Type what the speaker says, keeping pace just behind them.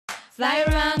Fly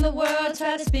around the world,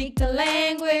 try to speak the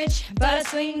language, but a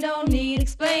swing don't need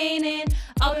explaining.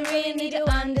 All we really need to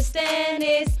understand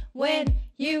is when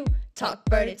you talk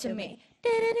birdie to me.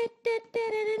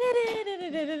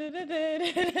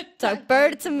 Talk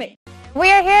birdie to me. We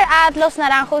are here at Los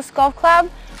Naranjos Golf Club.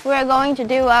 We are going to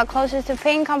do a closest to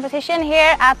pin competition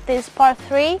here at this par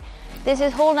 3. This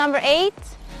is hole number 8.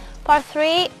 Par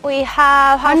 3, we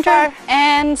have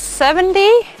 170.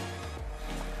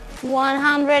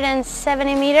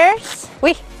 170 meters.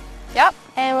 Oui. Yep.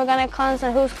 And we're gonna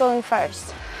concentrate who's going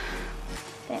first.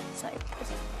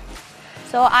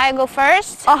 So I go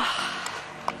first. Oh.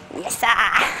 Yes.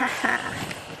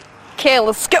 Okay,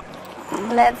 let's go.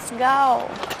 Let's go.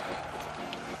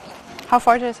 How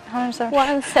far is it?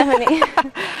 170.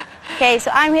 Okay, so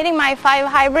I'm hitting my 5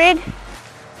 hybrid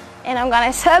and I'm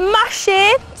gonna smash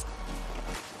it.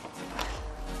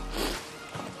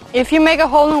 If you make a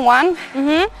hole in one,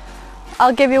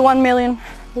 I'll give you 1 million.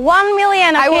 1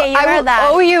 million. Okay, I will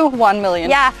owe you 1 million.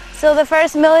 Yeah. So the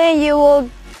first million you will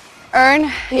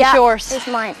earn is yours. It's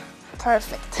mine.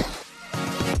 Perfect.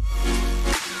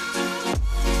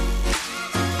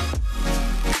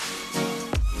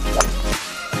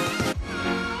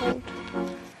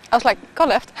 I was like, go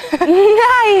left.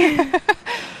 Nice.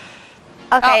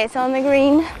 Okay, it's on the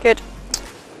green. Good.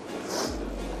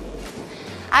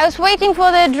 I was waiting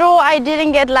for the draw I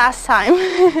didn't get last time.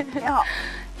 Oh,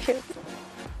 shoot.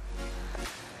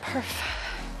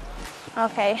 Perfect.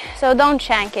 Okay, so don't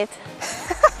shank it.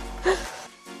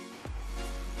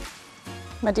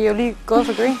 Men det er jo lige gået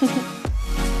for green.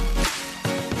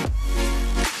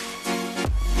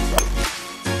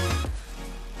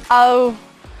 Oh,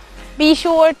 be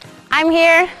short. I'm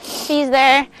here, she's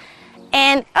there.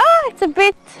 And it's a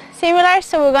bit similar,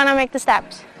 so we're gonna make the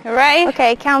steps. Right?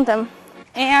 Okay, count them.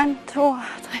 1, 2,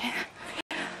 3,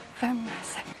 5,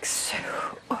 6, 7,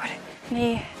 8,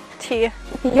 9, 10.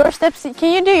 Your steps,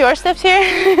 can you do your steps here?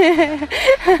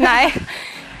 Nej.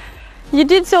 You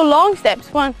did so long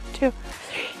steps. 1, 2, 3,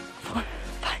 4,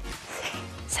 5, 6,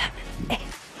 7, 8,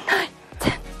 9,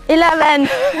 10, 11.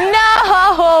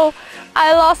 No!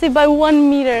 I lost it by 1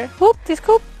 meter. Whoop, this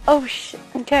scoop. Oh shit.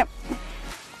 Okay.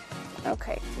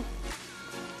 Okay.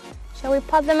 Shall we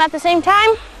put them at the same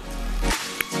time?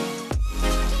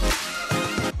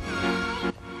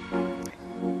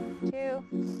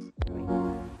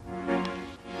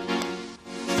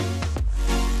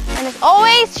 And it's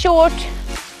always short.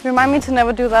 Remind me to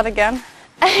never do that again.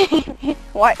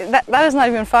 Why? That is not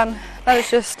even fun. That is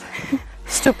just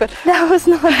stupid. That was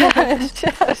not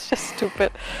That is just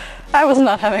stupid. I was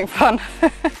not having fun.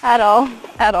 at all.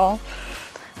 At all.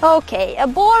 Okay, a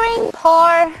boring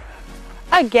par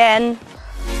again.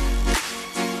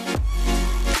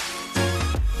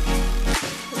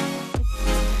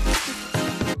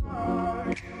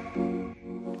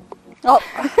 Oh.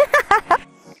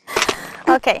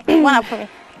 Okay, one up for me.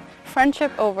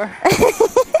 Friendship over.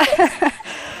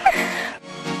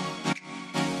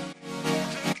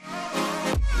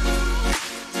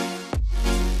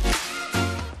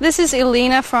 This is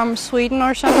Elena from Sweden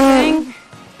or something.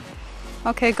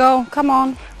 Okay, go. Come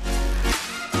on.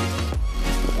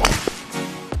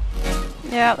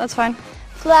 Yeah, that's fine.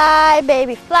 Fly,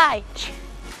 baby, fly.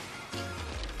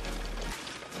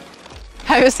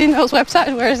 Have you seen those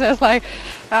websites where it says like,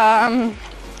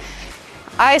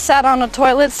 I sat on a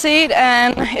toilet seat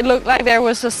and it looked like there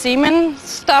was a semen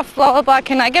stuff, blah, blah, blah.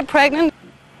 Can I get pregnant?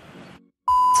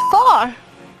 It's far.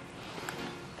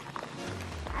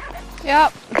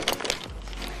 Yep.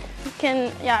 You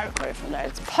can, record it from there.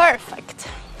 It's perfect.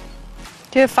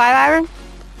 Do you have 5 iron?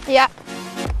 Yeah.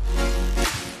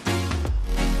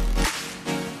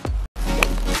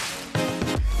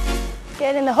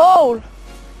 Get in the hole.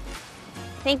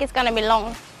 I think it's gonna be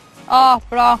long. Oh,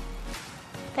 bra.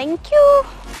 Thank you.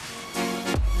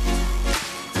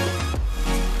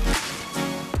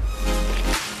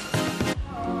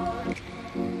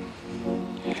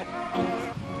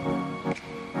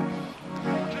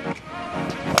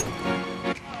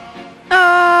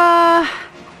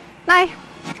 Nej.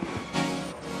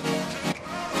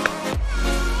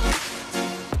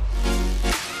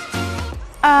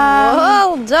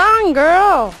 Well done,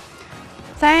 girl.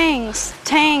 Thanks.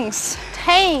 Thanks.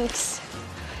 Thanks.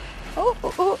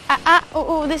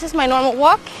 Oh, this is my normal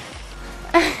walk.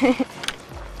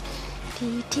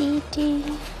 Dee, dee, dee.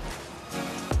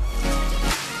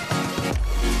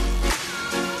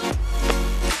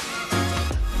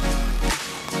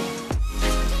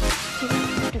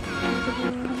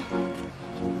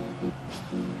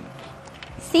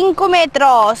 Cinco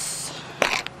metros.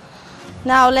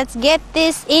 Now let's get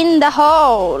this in the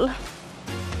hole.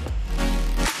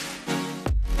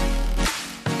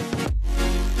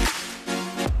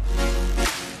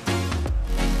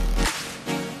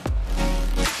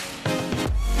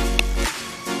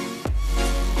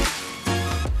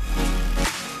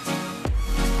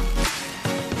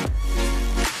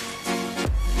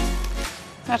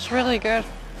 That's really good.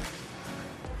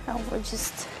 Oh, we're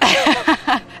just...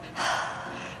 I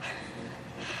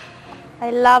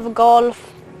love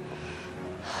golf.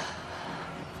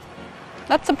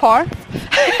 That's a par.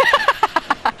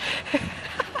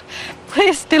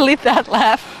 Please delete that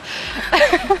laugh.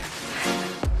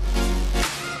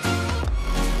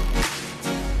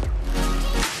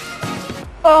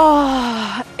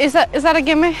 Oh, is that a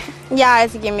gimme? Yeah,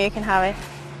 it's a gimme, you can have it.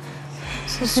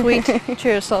 So sweet to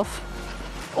yourself.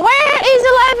 Where is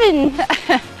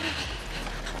 11?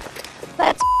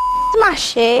 Let's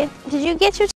smash it. Did you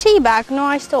get your tea back? No,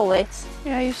 I stole it.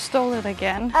 Yeah, you stole it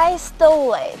again. I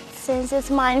stole it since it's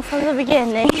mine from the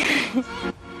beginning.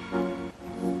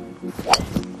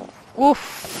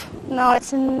 Oof. No,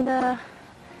 it's in the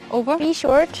Over? B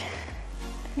short.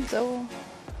 So,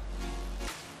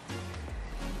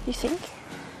 You think?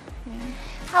 Yeah.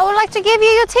 I would like to give you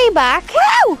your tea back.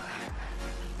 Woo!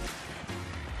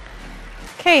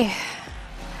 okay.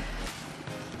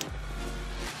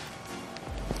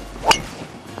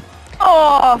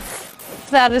 Oh,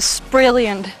 that is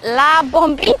brilliant. La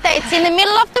bombita, it's in the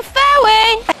middle of the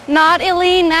fairway. Not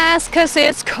Elena's, cause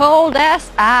it's cold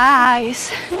as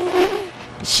ice.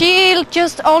 She'll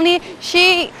just only,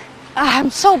 I'm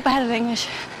so bad at English.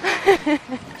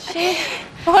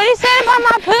 What did you say about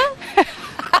my poo?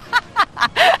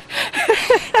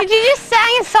 Did you just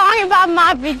sing a song about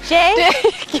my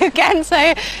BJ? You can't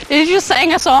say, did you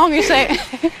sing a song? You say,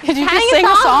 did you just sing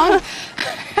a song?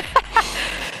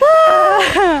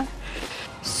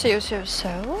 So,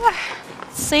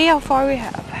 let's see how far we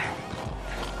have.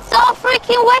 So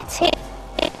freaking wet here.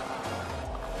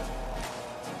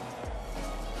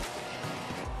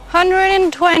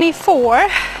 124.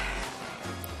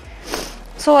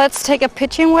 So let's take a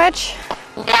pitching wedge.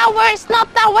 Yeah, where it's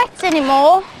not that wet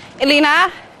anymore.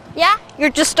 Elena, Yeah? you're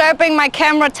disturbing my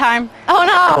camera time. Oh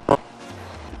no.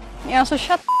 Yeah, so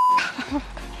shut.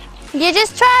 You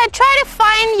just try to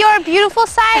find your beautiful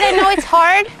side. I know it's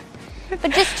hard,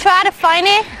 but just try to find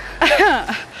it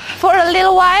for a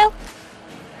little while.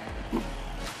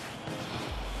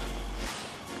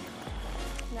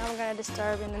 Now we're gonna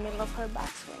disturb in the middle of her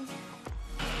backswing.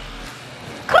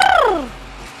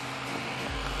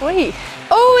 Oi.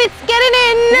 Oh, it's getting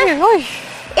in. Oi.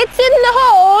 It's in the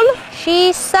hole.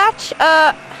 She's such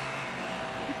a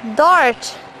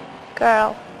dart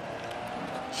girl.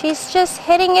 She's just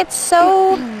hitting it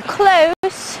so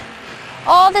close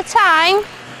all the time.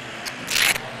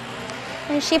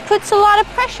 And she puts a lot of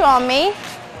pressure on me.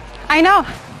 I know.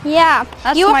 Yeah.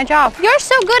 That's my job. You're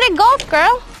so good at golf,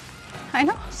 girl. I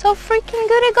know. So freaking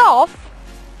good at golf.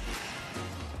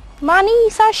 My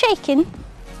knees are shaking.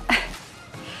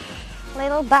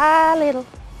 Little by little.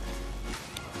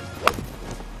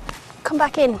 Come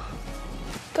back in.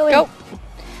 Go in. Go.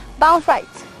 Bounce right.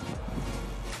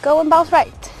 Go and bounce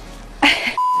right.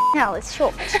 Now it's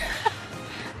short.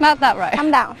 Not that right.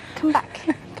 Come down. Come back.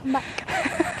 Come back.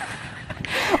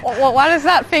 What is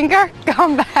that finger?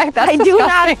 Come back. That's I do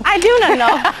disgusting. not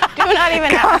know. Do not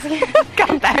even ask.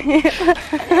 Come back.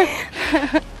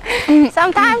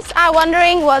 Sometimes I'm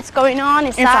wondering what's going on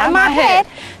inside my head.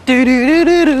 Do do do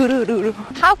do do do do.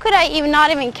 How could I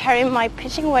not even carry my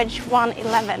pitching wedge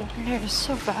 111? You're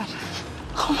so bad.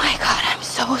 Oh my god, I'm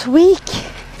so weak.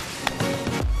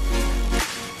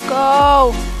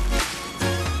 Go.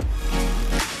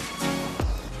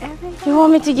 You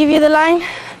want me to give you the line?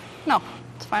 No,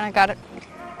 it's fine. I got it.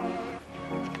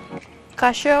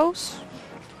 Cachos,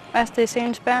 as they say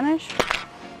in Spanish.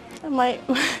 My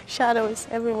shadow is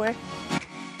everywhere.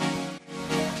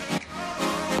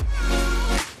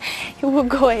 You will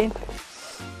go in.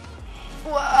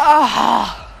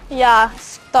 Wow. Yeah,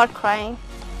 start crying.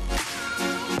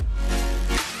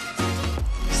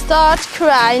 Start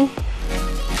crying.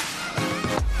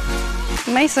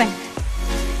 Amazing.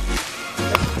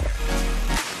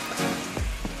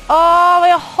 Åh, vad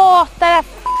jag hatar det.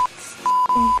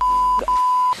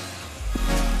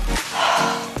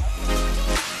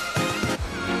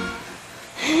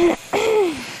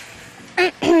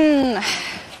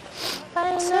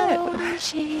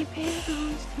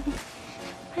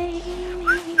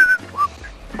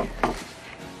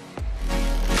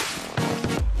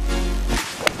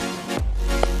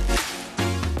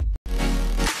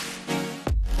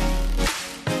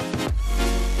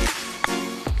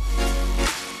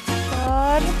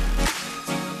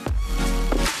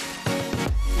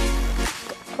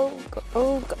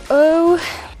 Oh,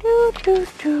 do do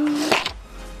do.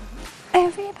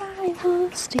 Everybody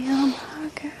wants to steal my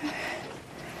girl.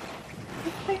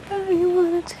 Everybody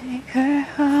wanna take her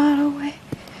heart away.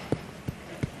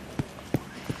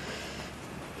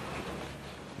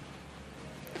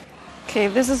 Okay,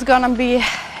 this is gonna be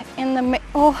in the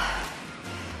middle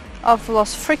of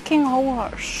Los freaking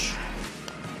Naranjos.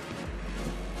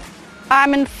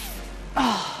 I'm in.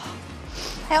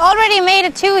 I already made a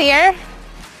 2 here.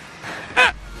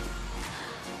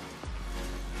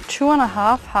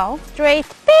 2.5, how? Straight,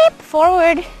 beep,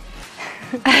 forward.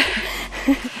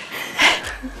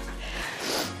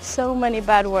 So many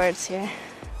bad words here.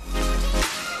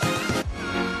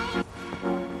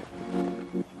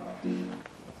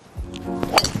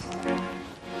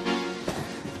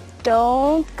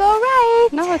 Don't go right.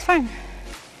 No, it's fine.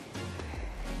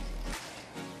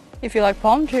 If you like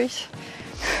palm trees.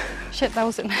 Shit, that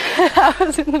was in I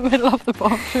was in the middle of the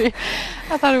palm tree.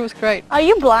 I thought it was great. Are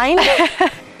you blind?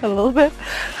 A little bit.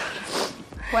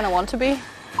 When I want to be.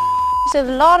 There's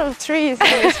a lot of trees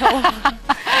in this hole.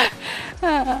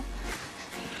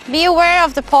 Be aware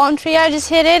of the palm tree I just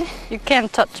hit it. You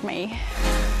can't touch me.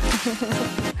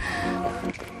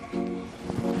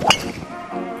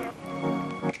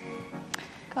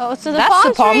 Goes to the That's palm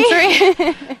the palm tree.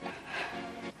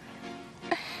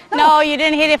 No, you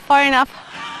didn't hit it far enough.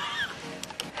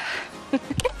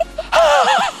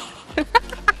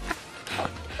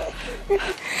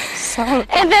 So,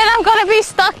 And then I'm gonna be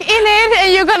stuck in it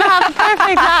and you're gonna have a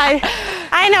perfect lie.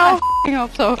 I know. I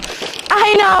hope so.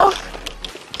 I know.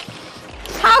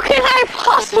 How can I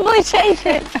possibly change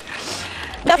it?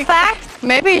 The fact,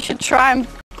 Maybe you should try and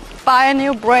buy a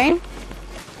new brain.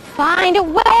 find a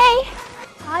way.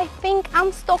 I think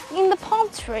I'm stuck in the palm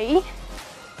tree.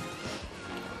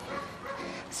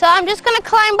 So I'm just gonna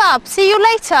climb up. See you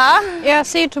later. Yeah,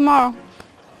 see you tomorrow.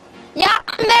 Yeah,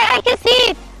 I'm there. I can see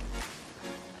it.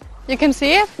 You can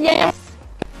see it? Yes.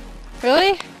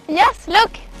 Really? Yes,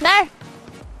 look. There.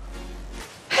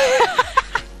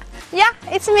 Yeah,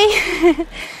 it's me.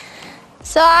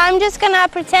 So I'm just gonna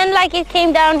pretend like it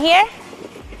came down here.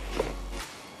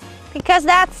 Because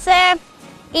that's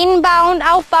inbound,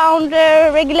 outbound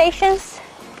regulations.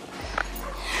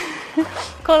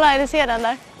 Kolla, du ser den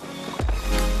där.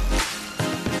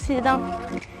 Sidan.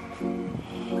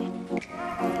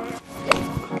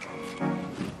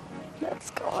 That's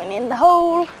going in the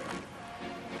hole.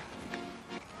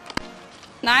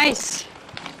 Nice.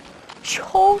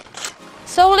 Short.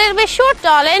 So a little bit short,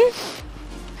 darling.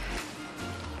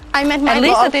 I meant my At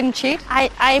least ball. I didn't cheat.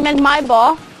 I meant my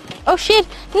ball. Oh shit!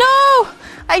 No!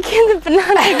 I killed the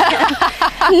banana again.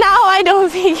 Now I don't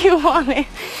think you want it.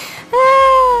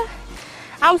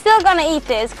 I'm still gonna eat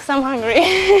this because I'm hungry.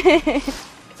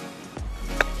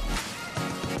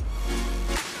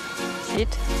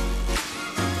 Shit.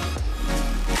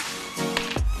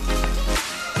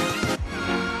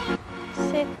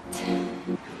 Sit.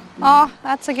 Oh,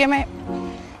 that's a gimme.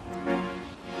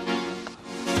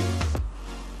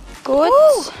 Good.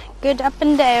 Good up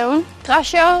and down.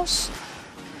 Gracias,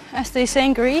 as they say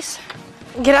in Greece.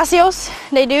 Gracias.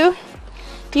 They do.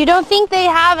 You don't think they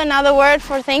have another word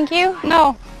for thank you?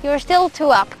 No. You're still 2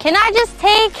 up. Can I just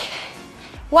take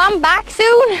 1 back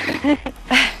soon?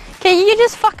 Can you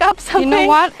just fuck up something? You know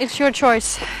what? It's your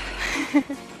choice.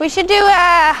 We should do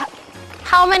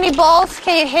how many balls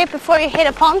can you hit before you hit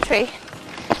a palm tree?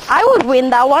 I would win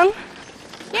that one.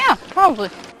 Yeah, probably.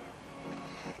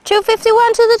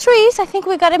 251 to the trees. I think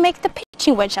we gotta make the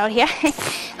pitching wedge out here.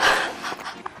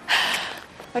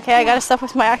 Okay, I gotta stop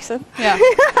with my accent. Yeah.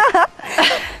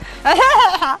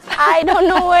 I don't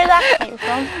know where that came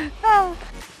from.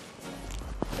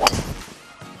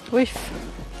 Whiff.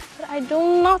 But I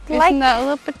do not Isn't like that a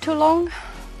little bit too long?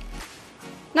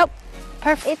 Nope.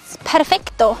 Perfect. It's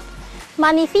perfecto.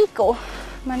 Magnifico.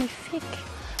 Magnifique.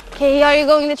 Okay, are you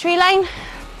going the tree line?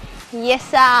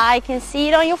 Yes, I can see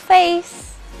it on your face.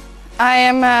 I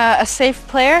am a safe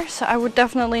player, so I would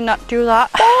definitely not do that.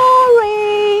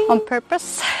 Boring. On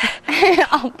purpose.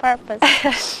 On purpose.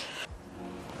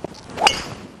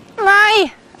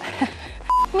 Nej!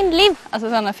 Min liv. Alltså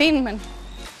den är fin, men...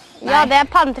 Ja, det är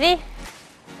palmtree.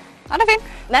 Ja, den är fin.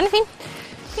 Den är fin.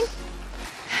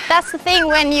 That's the thing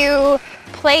when you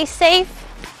play safe.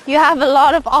 You have a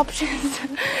lot of options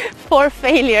for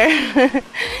failure.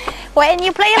 When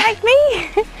you play like me,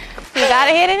 you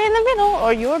gotta hit it in the middle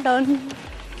or you're done.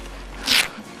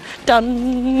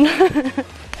 Done.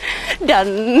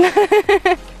 Done.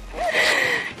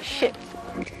 Shit.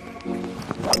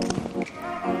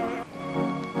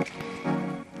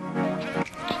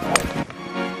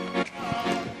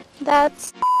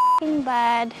 That's f***ing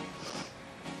bad.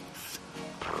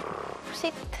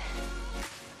 Sitt.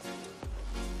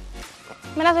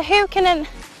 Men alltså hur kan den...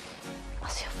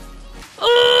 Alltså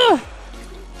jag...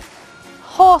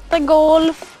 Hatar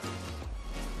golf.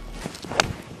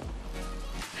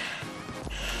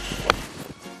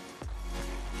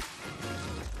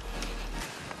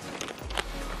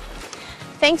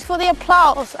 Thanks for the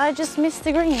applause. I just missed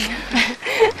the green.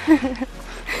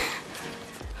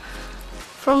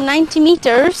 From 90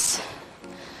 meters.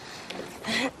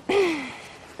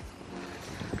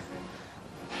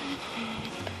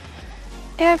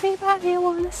 Everybody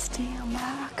wanna steal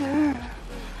my girl.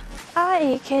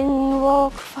 I can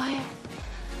walk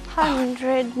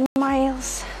 500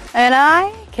 miles. And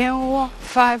I can walk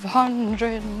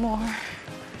 500 more.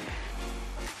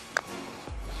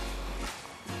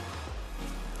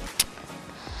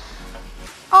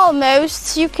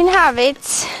 Almost, you can have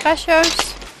it.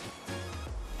 Gracias.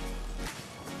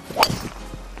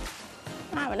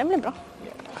 Men det blir bra.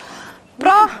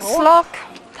 Bra slag.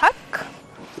 Tack.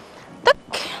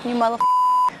 Tack. You mother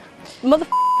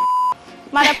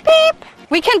beep.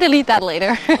 We can delete that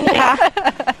later. Yeah.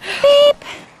 Beep.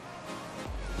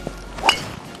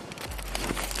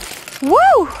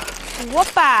 Woo!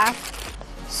 Whoppa!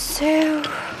 So,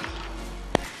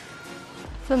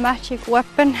 the magic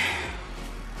weapon.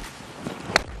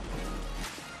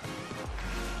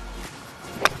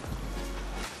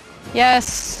 Yes.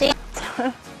 Sit.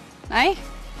 Nej.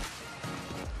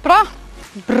 Bra.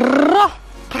 Bra.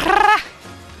 Bra.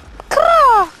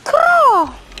 Kra!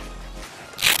 Kra!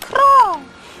 Kra!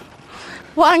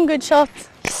 One good shot.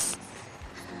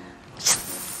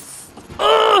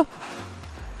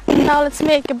 Now let's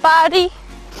make a body.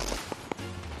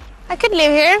 I could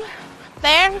live here.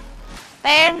 There.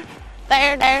 There.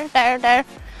 There. There. There. There.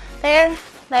 There.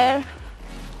 There.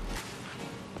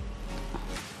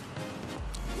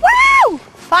 Woo!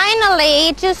 Finally,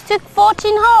 it just took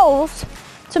 14 holes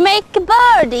to make a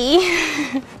birdie.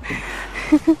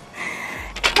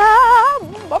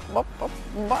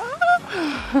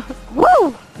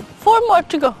 Woo! 4 more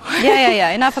to go.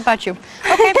 Yeah. Enough about you.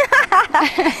 Okay.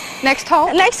 Next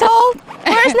hole. Next hole.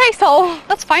 Where's next hole?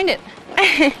 Let's find it.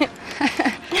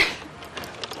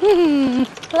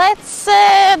 Let's.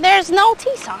 There's no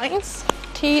T signs.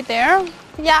 T there.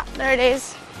 Yeah, there it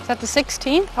is. Is that the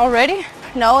 16th already?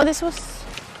 No, this was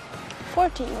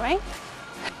 14, right?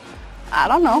 I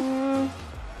don't know.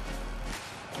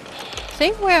 I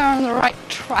think we're on the right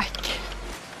track.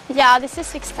 Yeah, this is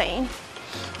 16.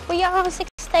 We are on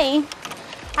 16.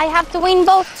 I have to win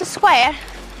both to square.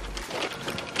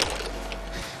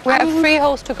 We have 3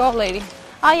 holes to go, lady.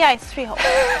 Oh yeah, it's 3 holes.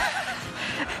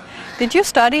 Did you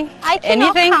study I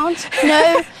cannot anything? count.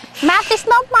 No, math is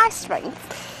not my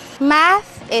strength.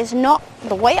 Math is not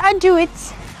the way I do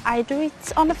it. I do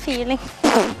it on a feeling.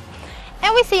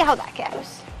 And we see how that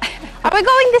goes. Are we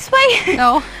going this way?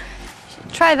 No.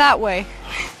 Try that way.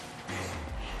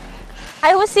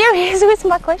 I was serious with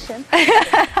my question.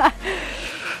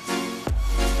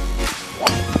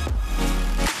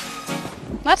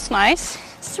 That's nice.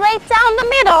 Straight down the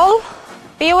middle.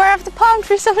 Beware of the palm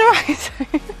trees on the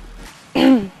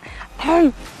right.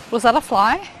 Was that a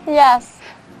fly? Yes.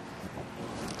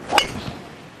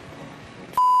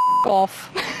 Off.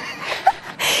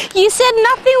 You said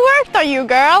nothing worked on you,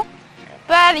 girl.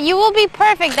 But you will be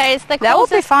perfect. That is the That will be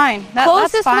closest, fine. That's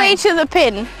closest fine. way to the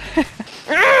pin.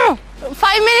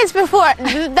 5 minutes before.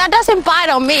 That doesn't bite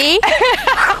on me.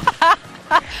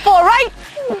 4, right?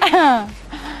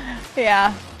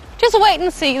 Yeah. Just wait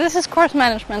and see. This is course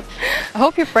management. I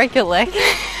hope you break your leg.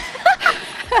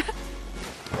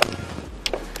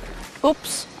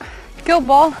 Oops. Go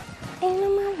ball.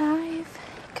 In my life,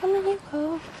 come and you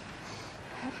go.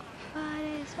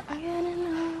 Everybody's gonna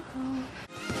know.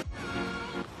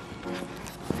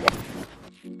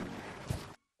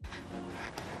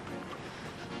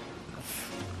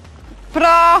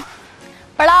 Bra.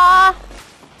 Blah.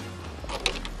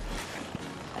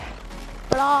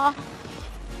 Blah.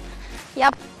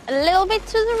 Yep, a little bit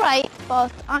to the right,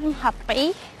 but I'm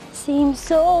happy. Seems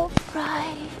so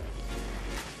bright.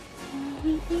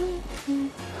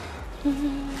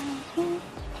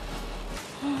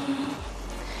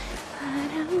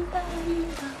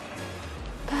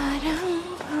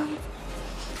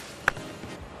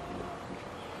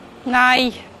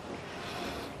 Nej.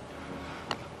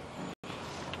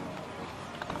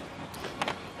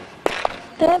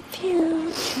 The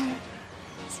future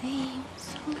seems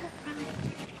so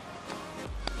bright.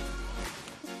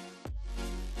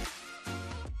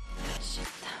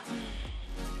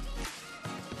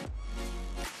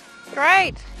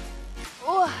 Great.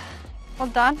 Oh, Well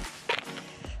done.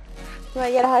 do I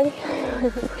get a hug?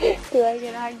 Do I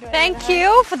get a hug? Thank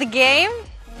you for the game.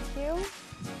 Thank you.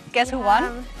 Guess who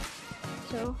won?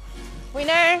 So,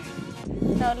 winner.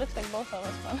 No, it looks like both of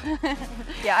us won.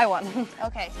 Yeah, I won.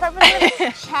 Okay. The purpose of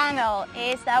this channel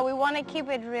is that we want to keep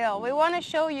it real. We want to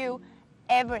show you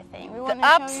everything. We The want to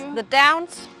ups, show you the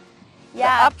downs,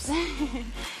 yeah, the ups.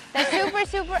 The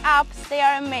super ups, they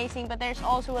are amazing, but there's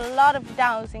also a lot of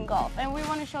downs in golf, and we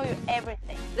want to show you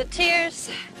everything. The tears,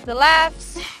 the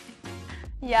laughs,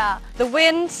 Yeah, the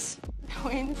wins. the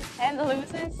wins and the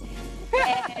losses.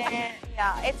 And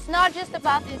yeah, it's not just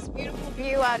about this beautiful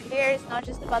view out here. It's not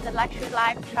just about the luxury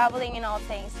life, traveling and all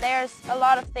things. There's a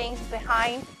lot of things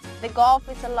behind. The golf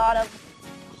is a lot of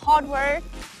hard work,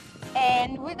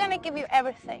 and we're gonna give you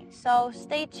everything. So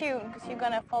stay tuned because you're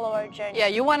gonna follow our journey Yeah,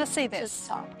 you want to see to the this.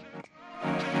 top.